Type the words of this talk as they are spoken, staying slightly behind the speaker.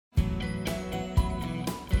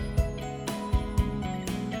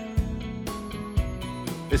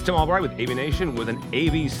It's Tim Albright with Aviation with an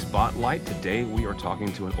AV Spotlight. Today we are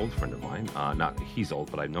talking to an old friend of mine. Not he's old,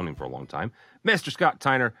 but I've known him for a long time. Mr. Scott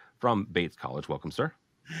Tyner from Bates College. Welcome, sir.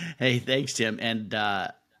 Hey, thanks, Tim. And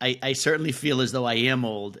I certainly feel as though I am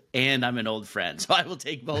old and I'm an old friend. So I will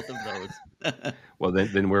take both of those. Well,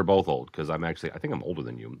 then we're both old because I think I'm older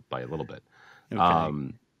than you by a little bit.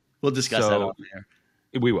 Okay. We'll discuss that on there.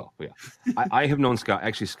 We will, yeah. I have known Scott.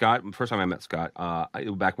 Actually, Scott, first time I met Scott,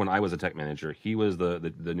 back when I was a tech manager, he was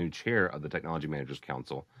the new chair of the Technology Managers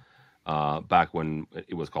Council back when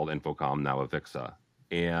it was called Infocom, now Avixa.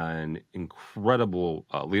 And incredible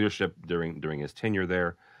leadership during his tenure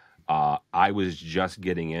there. I was just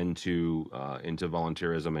getting into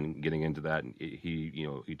volunteerism and getting into that. And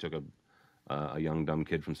he took a young dumb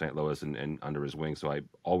kid from St. Louis and under his wing. So I'm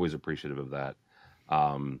always appreciative of that.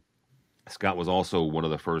 Scott was also one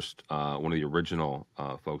of the original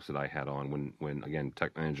folks that I had on when again,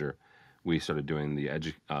 tech manager, we started doing the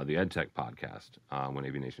EdTech podcast when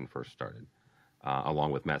Aviation first started,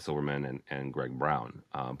 along with Matt Silverman and Greg Brown,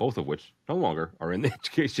 both of which no longer are in the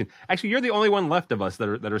education. Actually, you're the only one left of us that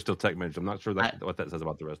are still tech managers. I'm not sure what that says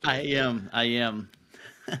about the rest of us. I am.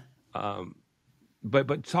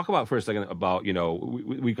 But talk about for a second about,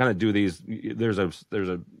 we kind of do these, there's a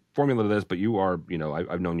formula to this, but you are,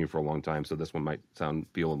 I've known you for a long time, so this one might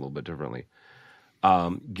feel a little bit differently.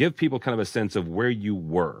 Give people kind of a sense of where you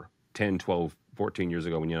were 10, 12, 14 years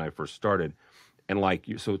ago when you and I first started. And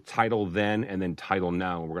so title then and then title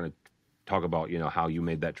now, and we're going to talk about, how you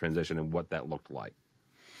made that transition and what that looked like.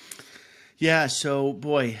 Yeah, so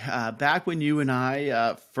boy, back when you and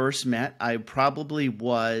I first met, I probably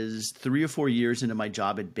was 3 or 4 years into my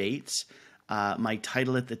job at Bates. My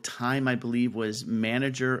title at the time, I believe, was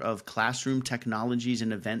Manager of Classroom Technologies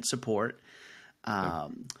and Event Support. I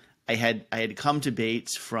had come to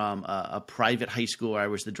Bates from a private high school where I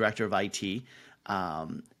was the director of IT,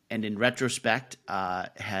 and in retrospect,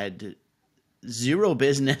 had zero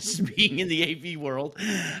business being in the AV world.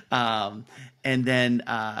 And then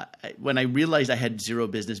when I realized I had zero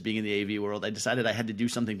business being in the AV world, I decided I had to do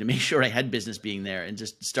something to make sure I had business being there, and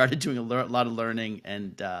just started doing a lot of learning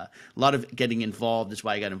and a lot of getting involved. That's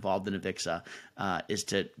why I got involved in Avixa, is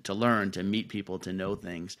to learn, to meet people, to know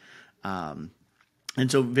things. And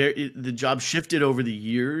so the job shifted over the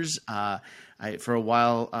years. For a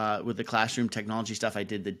while with the classroom technology stuff, I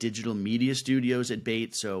did the digital media studios at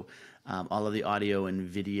Bates. So all of the audio and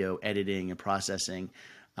video editing and processing.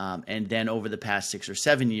 And then over the past 6 or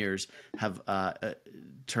 7 years have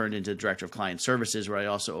turned into director of client services, where I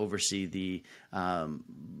also oversee the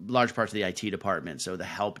large parts of the IT department. So the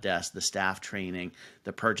help desk, the staff training,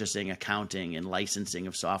 the purchasing, accounting, and licensing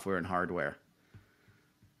of software and hardware.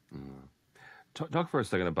 Talk for a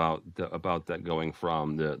second about that, going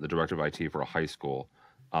from the director of IT for a high school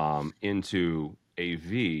into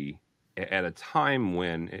AV at a time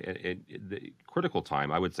when the critical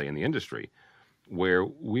time, I would say, in the industry, where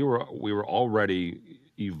we were already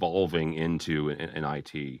evolving into an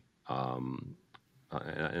IT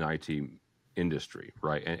industry,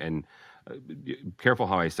 right? And careful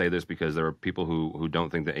how I say this, because there are people who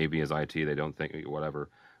don't think that AV is IT. They don't think whatever.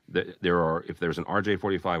 If there's an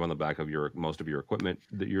RJ45 on the back of most of your equipment,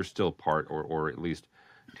 that you're still part or at least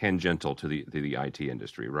tangential to the IT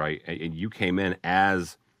industry, right? And you came in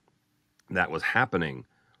as that was happening.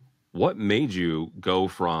 What made you go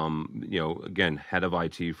from, again, head of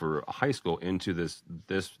IT for a high school into this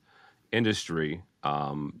industry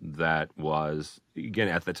that was, again,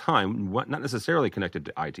 at the time, not necessarily connected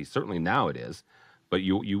to IT? Certainly now it is, but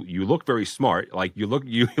you look very smart. Like you look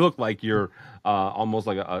like you're almost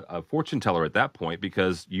like a fortune teller at that point,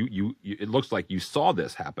 because you it looks like you saw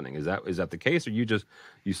this happening. Is that the case, or you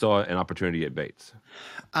saw an opportunity at Bates?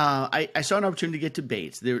 I saw an opportunity to get to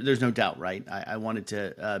Bates. There's no doubt, right? I wanted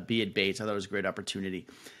to be at Bates. I thought it was a great opportunity.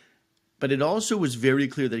 But it also was very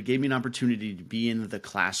clear that it gave me an opportunity to be in the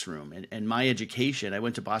classroom. And my education, I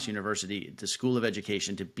went to Boston University, the School of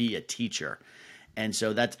Education, to be a teacher. And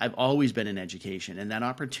so I've always been in education. And that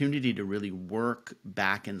opportunity to really work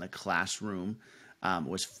back in the classroom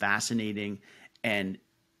was fascinating. And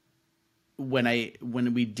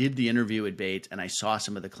when we did the interview at Bates and I saw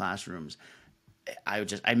some of the classrooms, I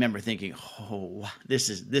remember thinking, oh, this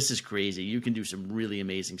is crazy. You can do some really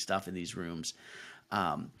amazing stuff in these rooms.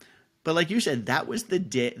 But like you said, that was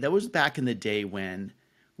back in the day when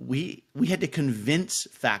we had to convince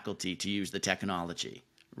faculty to use the technology,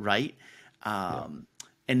 right? And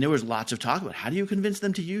there was lots of talk about how do you convince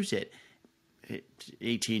them to use it.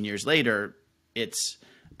 18 years later, it's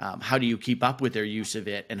how do you keep up with their use of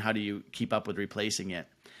it, and how do you keep up with replacing it?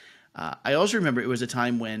 I also remember it was a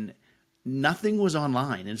time when nothing was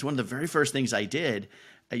online. And it's one of the very first things I did.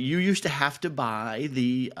 You used to have to buy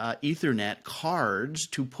the Ethernet cards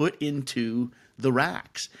to put into the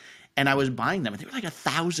racks. And I was buying them. And they were like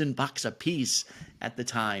 $1,000 a piece at the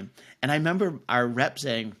time. And I remember our rep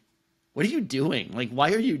saying, "What are you doing? Like,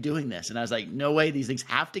 why are you doing this?" And I was like, "No way, these things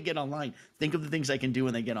have to get online. Think of the things I can do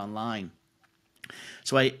when they get online."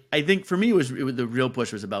 So I think for me, the real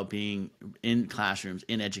push was about being in classrooms,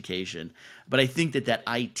 in education. But I think that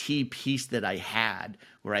IT piece that I had,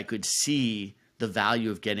 where I could see the value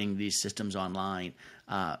of getting these systems online,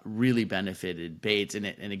 really benefited Bates, and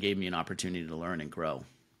it gave me an opportunity to learn and grow.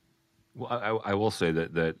 Well, I will say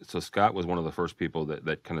that so Scott was one of the first people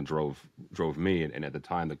that kind of drove me, and at the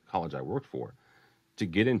time the college I worked for, to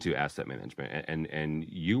get into asset management, and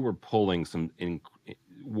you were pulling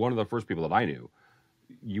one of the first people that I knew.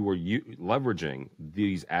 You were leveraging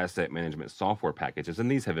these asset management software packages,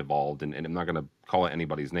 and these have evolved. And I'm not going to call it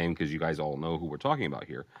anybody's name because you guys all know who we're talking about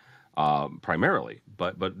here, primarily.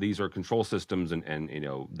 But these are control systems, and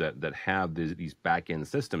that have these back end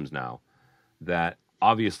systems now that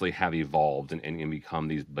obviously have evolved and become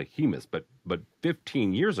these behemoths. But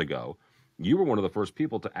 15 years ago, you were one of the first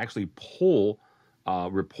people to actually pull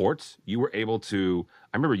reports. You were able to.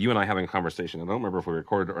 I remember you and I having a conversation. I don't remember if we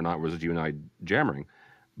recorded it or not. Was it you and I jammering?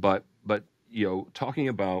 But talking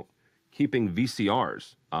about keeping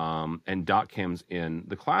VCRs and dot cams in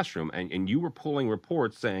the classroom, and you were pulling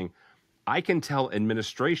reports saying, "I can tell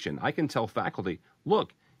administration, I can tell faculty,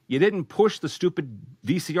 look, you didn't push the stupid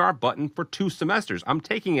VCR button for 2 semesters. I'm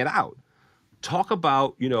taking it out." Talk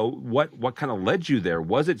about what kind of led you there.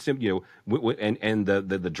 Was it and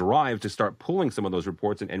the drive to start pulling some of those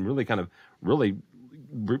reports and really kind of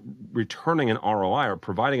returning an ROI or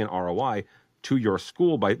providing an ROI to your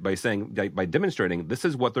school by demonstrating this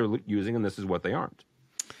is what they're using and this is what they aren't.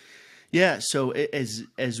 Yeah. So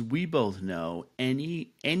as we both know,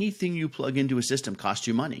 anything you plug into a system costs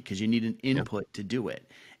you money because you need an input to do it.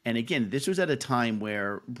 And again, this was at a time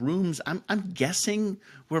where rooms, I'm guessing,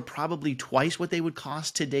 were probably twice what they would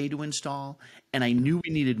cost today to install. And I knew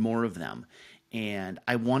we needed more of them. And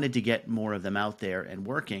I wanted to get more of them out there and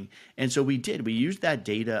working. And so we did. We used that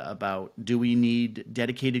data about, do we need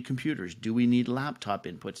dedicated computers? Do we need laptop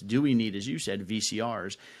inputs? Do we need, as you said,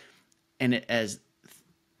 VCRs? And as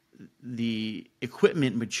the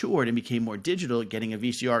equipment matured and became more digital, getting a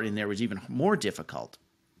VCR in there was even more difficult.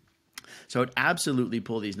 So I'd absolutely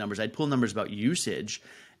pull these numbers. I'd pull numbers about usage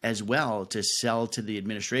as well to sell to the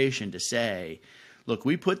administration to say, look,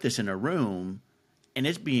 we put this in a room and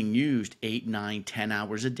it's being used 8, 9, 10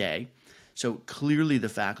 hours a day. So clearly the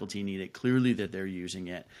faculty need it, clearly that they're using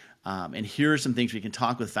it. And here are some things we can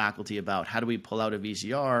talk with faculty about. How do we pull out a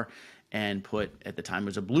VCR and put, at the time it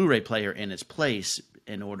was a Blu-ray player, in its place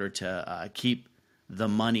in order to keep the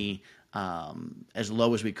money as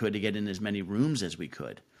low as we could to get in as many rooms as we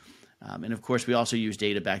could. And of course, we also used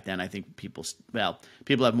data back then. I think people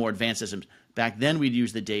have more advanced systems. Back then, we'd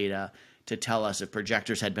use the data to tell us if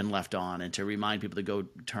projectors had been left on and to remind people to go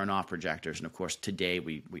turn off projectors. And of course, today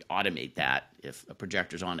we automate that. If a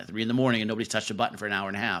projector's on at 3 a.m. and nobody's touched a button for an hour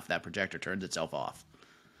and a half, that projector turns itself off.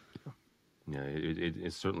 Yeah,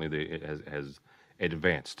 it certainly it has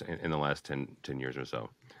advanced in the last 10 years or so.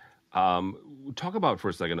 Talk about for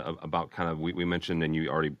a second about kind of, we mentioned, and you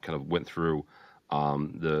already kind of went through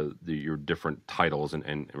your different titles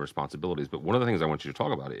and responsibilities. But one of the things I want you to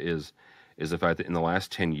talk about is the fact that in the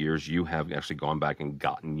last 10 years, you have actually gone back and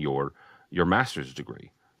gotten your master's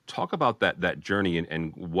degree. Talk about that journey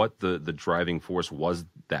and what the driving force was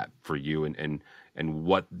that for you and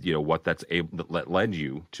what that led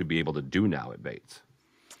you to be able to do now at Bates.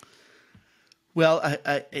 Well,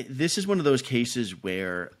 this is one of those cases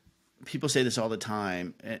where people say this all the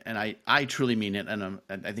time, and I truly mean it, and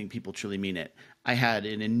I think people truly mean it. I had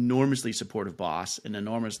an enormously supportive boss, an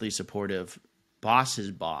enormously supportive boss's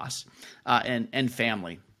boss, and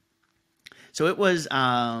family. So it was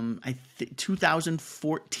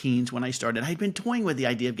 2014 when I started. I'd been toying with the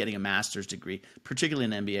idea of getting a master's degree, particularly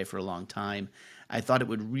an MBA, for a long time. I thought it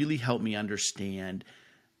would really help me understand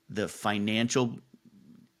the financial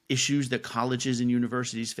issues that colleges and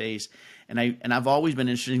universities face. And I've always been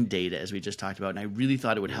interested in data, as we just talked about, and I really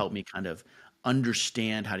thought it would help me kind of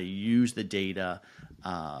understand how to use the data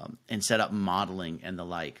and set up modeling and the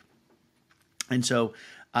like. And so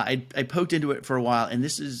I poked into it for a while, and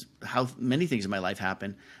this is how many things in my life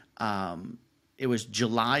happen. It was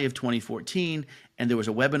July of 2014, and there was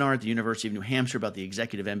a webinar at the University of New Hampshire about the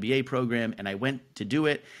executive MBA program, and I went to do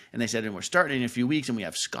it, and they said, and we're starting in a few weeks, and we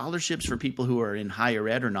have scholarships for people who are in higher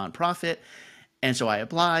ed or nonprofit. And so I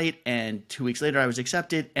applied, and 2 weeks later I was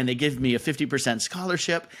accepted, and they gave me a 50%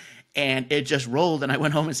 scholarship. And it just rolled. And I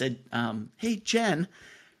went home and said, hey, Jen,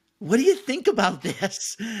 what do you think about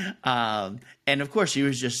this? And of course, she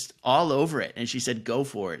was just all over it. And she said, go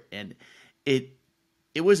for it. And it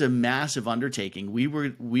it was a massive undertaking. We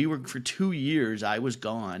were for 2 years. I was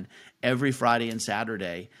gone every Friday and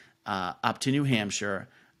Saturday up to New Hampshire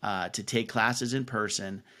to take classes in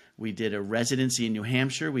person. We did a residency in New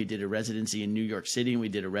Hampshire. We did a residency in New York City, and we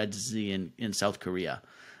did a residency in South Korea.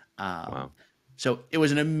 Um, Wow. so it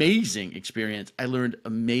was an amazing experience. I learned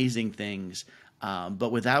amazing things,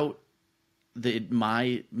 but without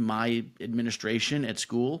my administration at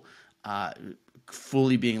school uh,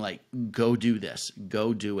 fully being like, go do this,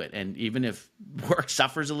 go do it. And even if work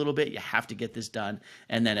suffers a little bit, you have to get this done.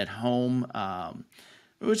 And then at home,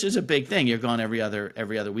 which is a big thing, you're gone every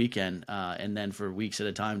other weekend, and then for weeks at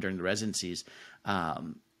a time during the residencies.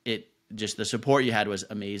 It just the support you had was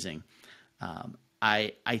amazing.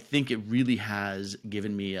 I think it really has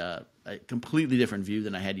given me a completely different view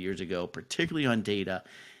than I had years ago, particularly on data,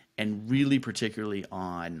 and really particularly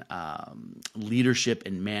on leadership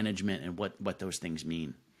and management and what those things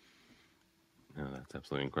mean. No, that's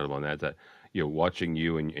absolutely incredible. And that watching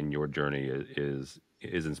you and your journey is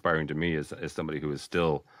inspiring to me as somebody who is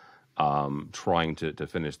still trying to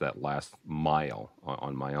finish that last mile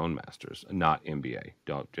on my own master's, not MBA.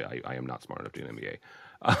 Don't I am not smart enough to do an MBA.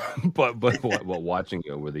 But what watching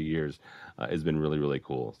you over the years has been really really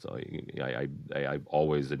cool. So I've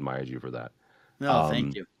always admired you for that. No, thank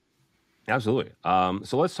Um, you. Absolutely.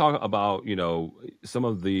 So let's talk about some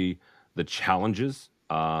of the challenges.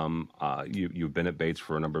 You've been at Bates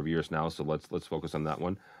for a number of years now, so let's focus on that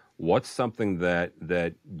one. What's something that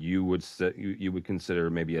you would consider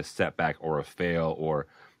maybe a setback or a fail, or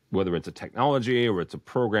whether it's a technology or it's a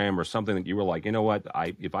program or something that you were like, you know what,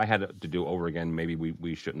 I if I had to do it over again, maybe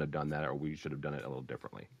we shouldn't have done that, or we should have done it a little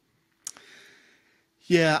differently.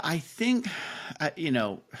 Yeah, I think,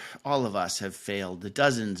 all of us have failed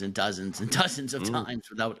dozens and dozens and dozens of Mm, times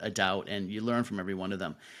without a doubt, and you learn from every one of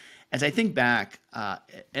them. As I think back,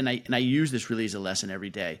 and I use this really as a lesson every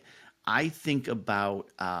day, I think about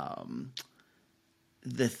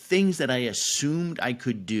the things that I assumed I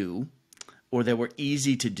could do or that were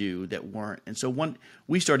easy to do that weren't. And so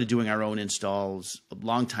we started doing our own installs a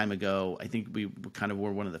long time ago. I think we kind of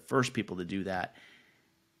were one of the first people to do that.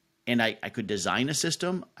 And I could design a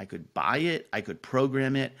system, I could buy it, I could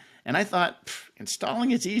program it. And I thought,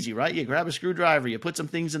 installing it's easy, right? You grab a screwdriver, you put some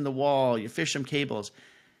things in the wall, you fish some cables.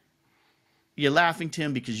 You're laughing,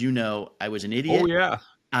 Tim, because you know I was an oh idiot. yeah.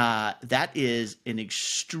 That is an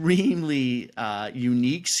extremely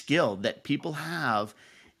unique skill that people have,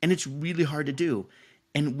 and it's really hard to do.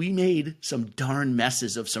 And we made some darn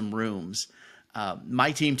messes of some rooms.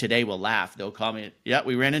 My team today will laugh. They'll call me, "Yeah,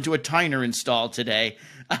 we ran into a Tyner install today,"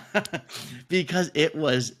 because it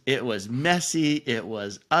was messy, it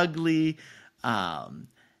was ugly. Um,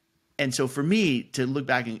 and so for me to look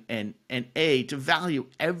back and to value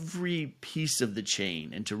every piece of the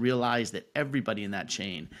chain and to realize that everybody in that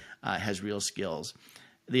chain has real skills.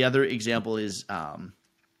 The other example is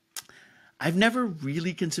I've never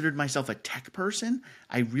really considered myself a tech person.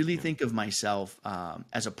 I really Yeah. think of myself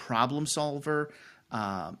as a problem solver,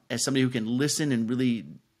 as somebody who can listen and really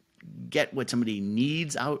get what somebody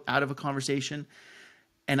needs out of a conversation.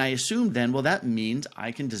 And I assumed then, well, that means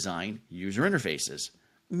I can design user interfaces.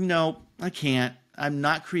 No, I can't. I'm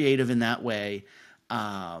not creative in that way.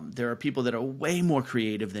 There are people that are way more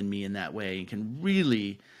creative than me in that way and can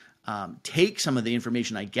really take some of the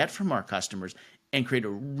information I get from our customers and create a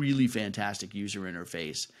really fantastic user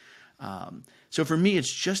interface. So for me,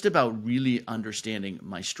 it's just about really understanding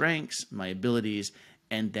my strengths, my abilities,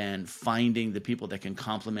 and then finding the people that can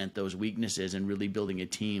complement those weaknesses and really building a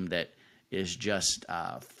team that is just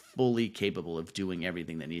fully capable of doing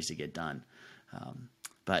everything that needs to get done.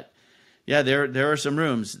 But yeah, there are some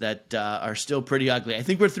rooms that are still pretty ugly. I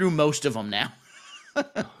think we're through most of them now.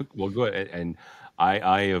 Well, good. And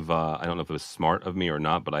I have I don't know if it was smart of me or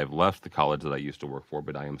not, but I've left the college that I used to work for.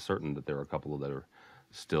 But I am certain that there are a couple that are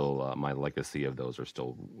still my legacy of those are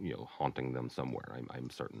still haunting them somewhere. I'm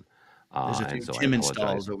certain. There's a And few so I Tim apologize.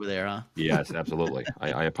 installs over there, huh? Yes, absolutely.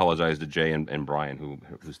 I apologize to Jay and Brian who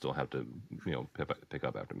still have to pick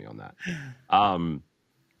up after me on that. Um,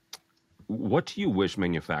 what do you wish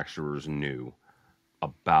manufacturers knew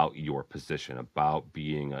about your position, about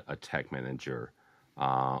being a tech manager,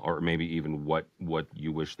 or maybe even what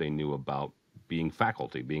you wish they knew about being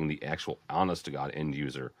faculty, being the actual honest to God end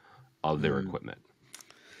user of their Mm. equipment?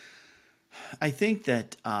 I think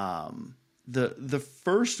that the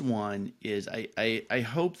first one is I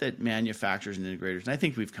hope that manufacturers and integrators, and I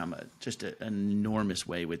think we've come just an enormous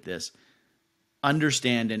way with this,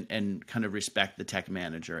 understand and kind of respect the tech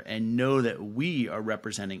manager and know that we are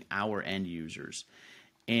representing our end users.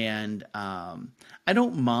 And I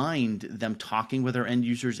don't mind them talking with our end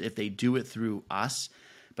users if they do it through us.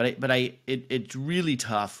 It's really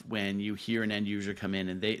tough when you hear an end user come in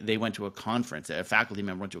and they went to a conference, a faculty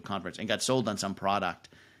member went to a conference and got sold on some product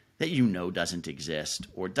that doesn't exist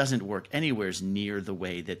or doesn't work anywhere near the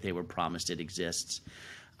way that they were promised it exists.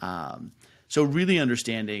 So really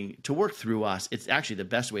understanding to work through us, it's actually the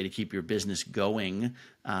best way to keep your business going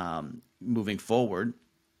moving forward.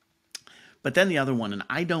 But then the other one, and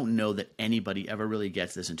I don't know that anybody ever really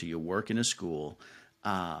gets this until you work in a school,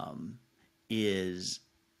 is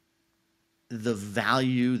the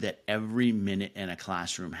value that every minute in a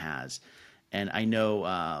classroom has. And I know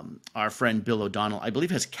our friend Bill O'Donnell, I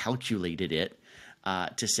believe, has calculated it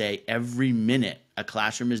to say every minute a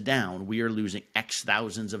classroom is down, we are losing X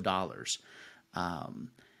thousands of dollars. And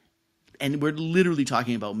we're literally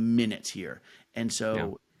talking about minutes here. And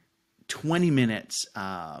so 20 minutes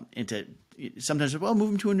into sometimes, well, move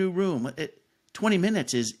them to a new room. 20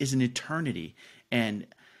 minutes is an eternity. And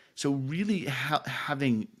so really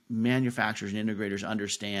having manufacturers and integrators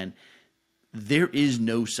understand there is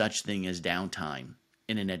no such thing as downtime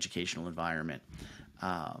in an educational environment.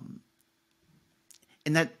 And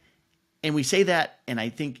we say that, and I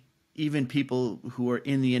think even people who are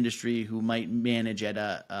in the industry who might manage at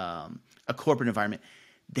a corporate environment,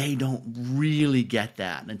 they don't really get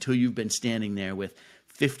that until you've been standing there with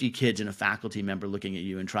 50 kids and a faculty member looking at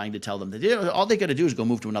you and trying to tell them that all they got to do is go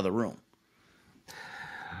move to another room.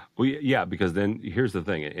 Well, yeah, because then here's the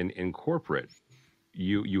thing. In corporate,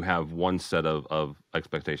 you have one set of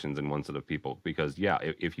expectations and one set of people. Because,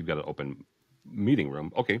 if you've got an open meeting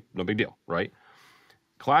room, okay, no big deal, right?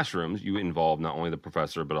 Classrooms, you involve not only the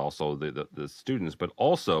professor, but also the students, but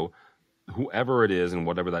also whoever it is and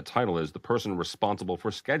whatever that title is, the person responsible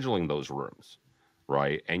for scheduling those rooms,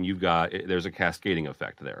 right? And there's a cascading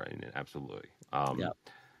effect there, absolutely.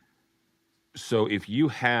 So if you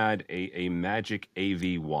had a magic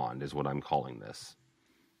AV wand, is what I'm calling this,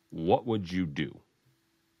 what would you do?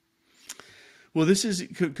 Well, this is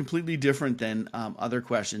completely different than other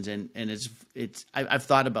questions, and I've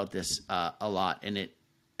thought about this a lot, and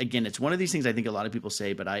it's one of these things I think a lot of people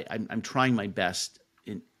say, but I'm trying my best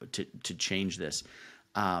to change this.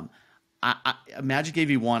 A magic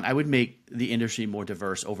AV wand, I would make the industry more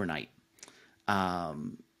diverse overnight.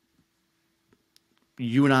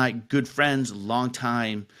 You and I, good friends, long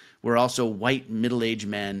time. We're also white middle-aged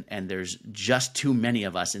men, and there's just too many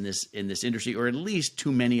of us in this industry, or at least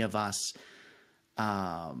too many of us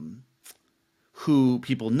who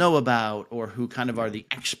people know about, or who kind of are the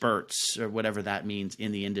experts, or whatever that means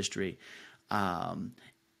in the industry.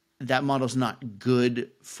 That model's not good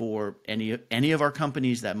for any of our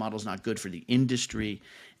companies. That model's not good for the industry.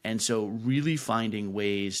 And so really finding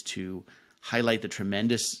ways to highlight the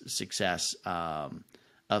tremendous success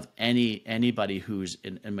of anybody who's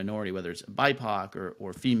in a minority, whether it's BIPOC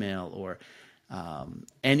or female or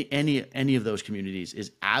any of those communities,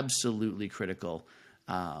 is absolutely critical.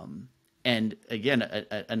 And again,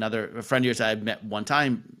 a friend of yours I met one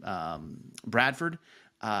time, Bradford.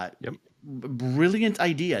 Yep. Brilliant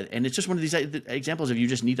idea. And it's just one of these examples of you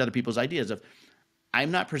just need other people's ideas of,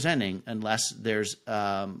 I'm not presenting unless there's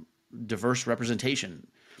diverse representation.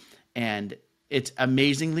 And it's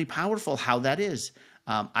amazingly powerful how that is.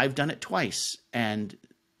 I've done it twice, and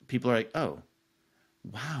people are like, oh,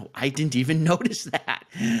 wow, I didn't even notice that.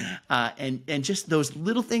 And just those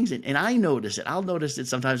little things. And I notice it. I'll notice it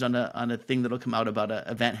sometimes on a thing that'll come out about an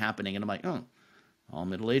event happening. And I'm like, oh, all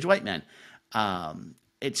middle-aged white men.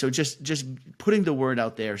 So just putting the word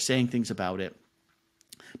out there, saying things about it.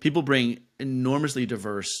 People bring enormously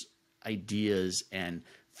diverse ideas and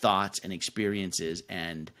thoughts and experiences.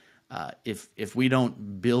 And if we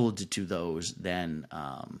don't build to those, then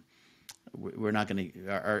we're not going to.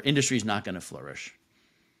 Our industry is not going to flourish.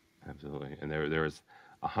 Absolutely, and there is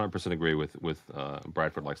 100% agree with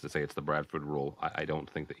Bradford likes to say it's the Bradford rule. I don't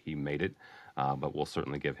think that he made it, but we'll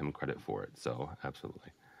certainly give him credit for it. So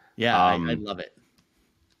absolutely, yeah, I love it.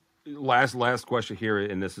 Last question here,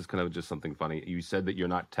 and this is kind of just something funny. You said that you're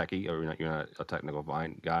not techie, or you're not a technical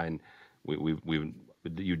guy, and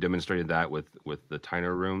you demonstrated that with the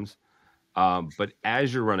Tyner rooms. But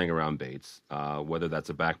as you're running around Bates, whether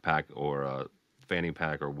that's a backpack or a fanny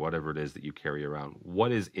pack or whatever it is that you carry around,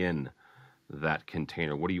 what is in that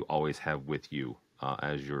container? What do you always have with you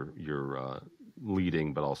as you're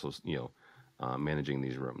leading, but also managing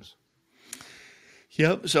these rooms?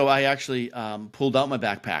 Yep. So I actually pulled out my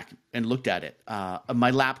backpack and looked at it.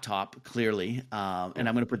 My laptop, clearly, and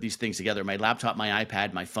I'm going to put these things together. My laptop, my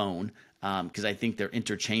iPad, my phone, because I think they're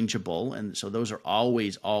interchangeable. And so those are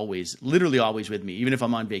always, literally always with me. Even if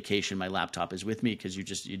I'm on vacation, my laptop is with me because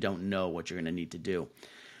you don't know what you're going to need to do.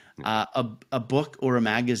 A book or a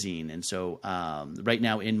magazine. And so right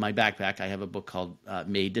now in my backpack, I have a book called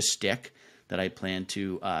Made to Stick that I plan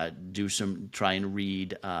to try and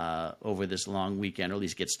read over this long weekend, or at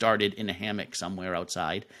least get started in a hammock somewhere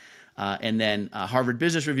outside. And then Harvard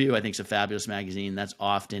Business Review, I think, is a fabulous magazine. That's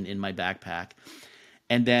often in my backpack.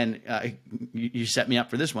 And then you set me up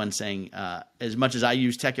for this one saying, as much as I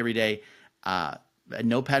use tech every day, a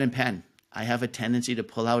notepad and pen. I have a tendency to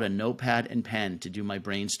pull out a notepad and pen to do my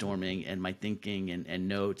brainstorming and my thinking and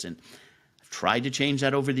notes. And I've tried to change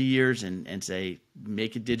that over the years and say,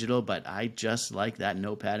 make it digital, but I just like that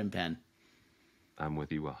notepad and pen. I'm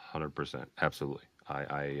with you 100%. Absolutely.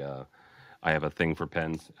 I have a thing for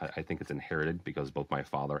pens. I think it's inherited because both my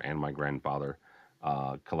father and my grandfather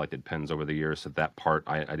collected pens over the years. So that part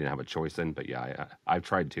I didn't have a choice in. But yeah, I've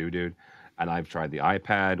tried too, dude. And I've tried the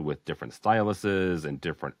iPad with different styluses and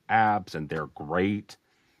different apps, and they're great.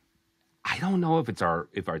 I don't know if the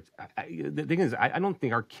thing is, I don't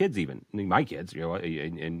think our kids, even my kids,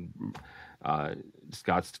 and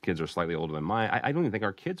Scott's kids are slightly older than mine. I don't even think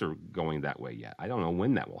our kids are going that way yet. I don't know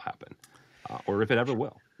when that will happen, or if it ever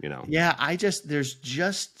will. Yeah, there's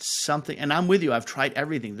just something, and I'm with you. I've tried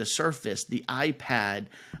everything: the Surface, the iPad,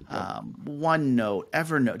 OneNote,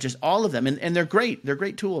 Evernote, just all of them, and they're great. They're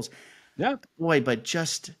great tools. Yeah, boy, but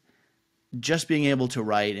just being able to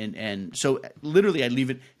write and so literally I'd leave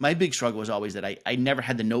it. My big struggle was always that I never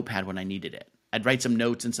had the notepad when I needed it. I'd write some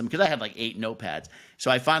notes because I had like 8 notepads.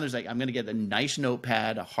 So I found there's I'm going to get a nice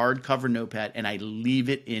notepad, a hardcover notepad, and I leave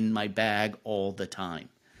it in my bag all the time.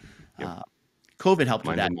 Yep. COVID helped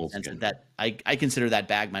with that in the sense that I consider that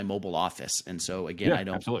bag my mobile office. And so again, I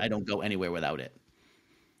don't go anywhere without it.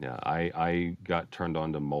 Yeah, I got turned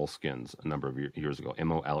on to Moleskins a number of years ago,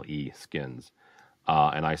 MOLE skins,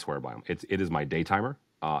 and I swear by them. It is my day timer.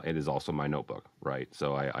 It is also my notebook, right?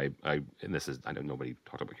 So and this is, I know nobody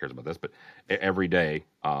cares about this, but every day,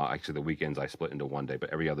 actually the weekends I split into one day, but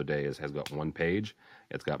every other day has got one page.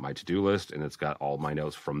 It's got my to-do list, and it's got all my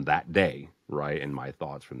notes from that day, right, and my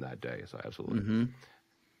thoughts from that day. So absolutely. Mm-hmm.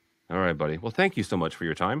 All right, buddy. Well, thank you so much for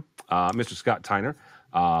your time. Mr. Scott Tyner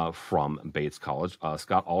from Bates College.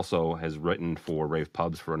 Scott also has written for Rave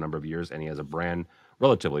Pubs for a number of years, and he has a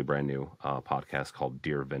relatively brand new podcast called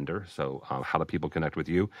Dear Vendor. So how do people connect with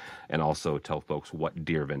you? And also tell folks what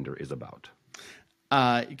Dear Vendor is about.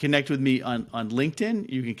 Connect with me on LinkedIn.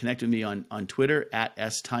 You can connect with me on Twitter at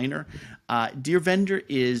 @STyner. Dear Vendor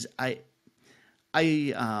is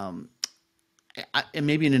and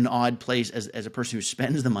maybe in an odd place as a person who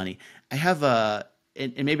spends the money. I have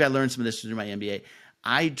and maybe I learned some of this through my MBA.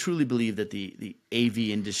 I truly believe that the AV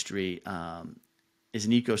industry is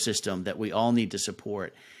an ecosystem that we all need to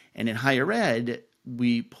support. And in higher ed,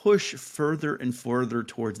 we push further and further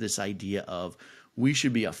towards this idea of we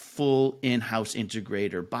should be a full in-house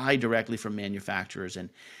integrator, buy directly from manufacturers. And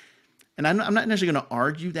I'm not necessarily going to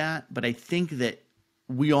argue that, but I think that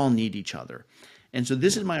we all need each other. And so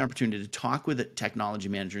this is my opportunity to talk with a technology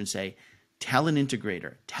manager and say, tell an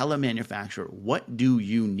integrator, tell a manufacturer, what do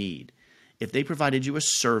you need? If they provided you a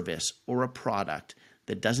service or a product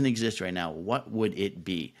that doesn't exist right now, what would it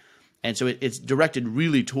be? And so it's directed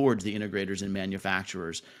really towards the integrators and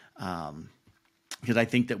manufacturers, because I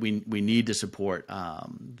think that we need to support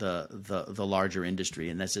the larger industry,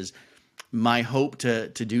 and this is my hope to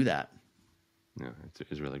do that. Yeah,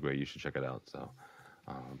 it's really great. You should check it out. So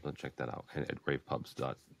check that out at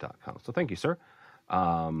ravepubs.com. So thank you, sir.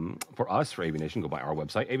 For us, for AVNation, go by our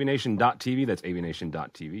website, avnation.tv. That's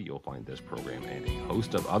avnation.tv. You'll find this program and a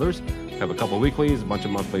host of others. We have a couple of weeklies, a bunch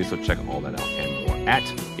of monthlies, so check all that out and more at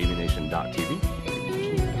avnation.tv.